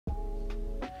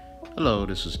Hello,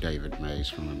 this is David Mays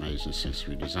from Amazing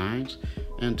Sensory Designs,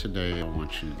 and today I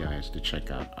want you guys to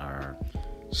check out our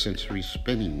sensory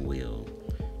spinning wheel.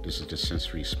 This is the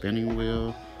sensory spinning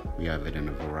wheel. We have it in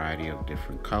a variety of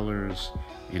different colors.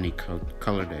 Any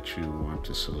color that you want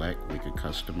to select, we can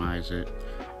customize it.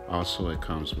 Also, it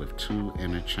comes with 2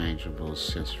 interchangeable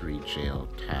sensory gel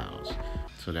towels,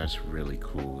 so that's really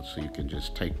cool. So you can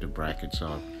just take the brackets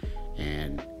off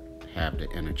and have the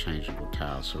interchangeable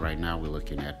towels. So right now we're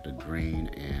looking at the green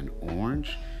and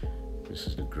orange. This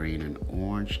is the green and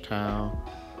orange towel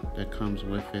that comes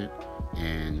with it,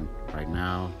 and right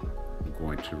now I'm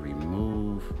going to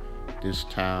remove this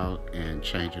towel and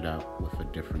change it out with a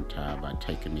different towel by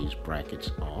taking these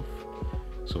brackets off.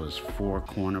 So it's 4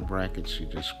 corner brackets. You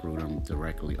just screw them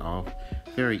directly off.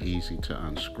 Very easy to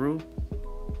unscrew.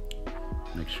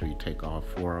 Make sure you take all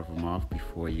 4 of them off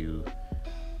before you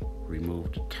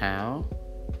remove the towel.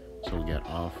 So we got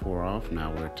all 4 off.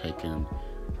 Now we're taking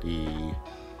the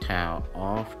towel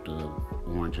off, the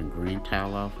orange and green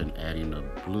towel off, and adding the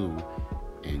blue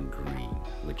and green,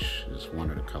 which is one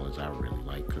of the colors I really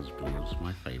like because blue is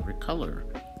my favorite color.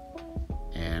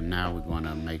 And now we're going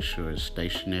to make sure it's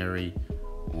stationary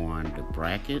on the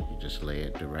bracket. You just lay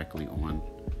it directly on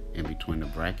in between the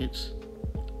brackets,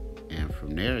 and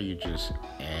from there you just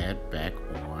add back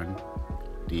on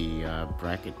the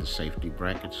bracket, the safety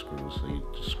bracket screws. So you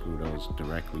just screw those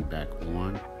directly back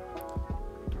on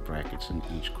the brackets in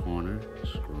each corner.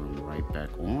 Screw them right back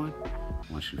on.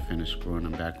 Once you finish screwing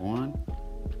them back on,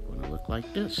 it's going to look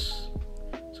like this.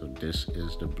 So this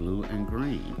is the blue and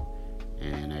green,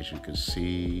 and as you can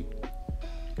see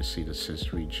the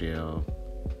sensory gel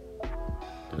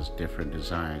does different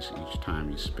designs each time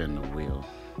you spin the wheel.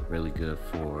 Really good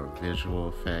for visual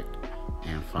effect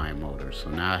and fine motor. So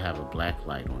now I have a black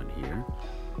light on here,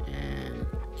 and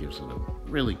it gives it a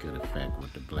really good effect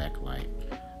with the black light.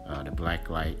 The black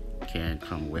light can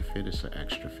come with it. It's an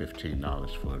extra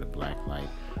 $15 for the black light.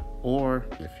 Or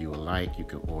if you would like, you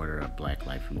can order a black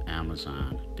light from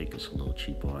Amazon. I think it's a little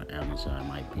cheaper on Amazon. It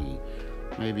might be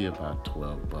maybe about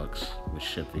 12 bucks with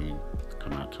shipping,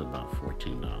 come out to about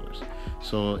 $14.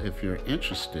 So if you're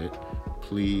interested,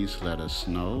 please let us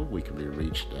know. We can be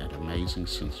reached at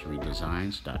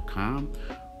amazingsensorydesigns.com,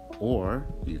 or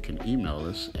you can email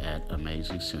us at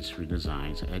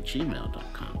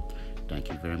amazingsensorydesigns@gmail.com. Thank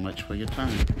you very much for your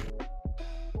time.